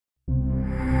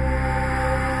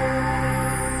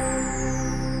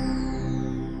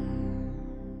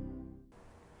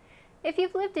If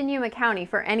you've lived in Yuma County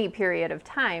for any period of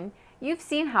time, you've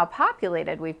seen how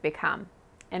populated we've become.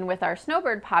 And with our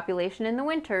snowbird population in the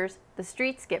winters, the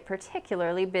streets get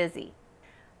particularly busy.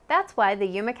 That's why the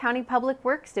Yuma County Public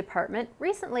Works Department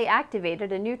recently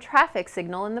activated a new traffic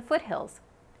signal in the foothills.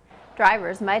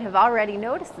 Drivers might have already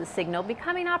noticed the signal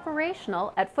becoming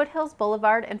operational at Foothills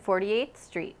Boulevard and 48th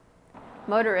Street.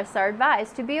 Motorists are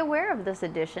advised to be aware of this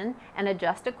addition and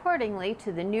adjust accordingly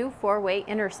to the new four-way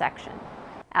intersection.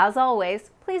 As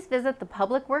always, please visit the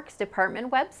Public Works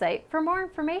Department website for more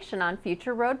information on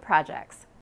future road projects.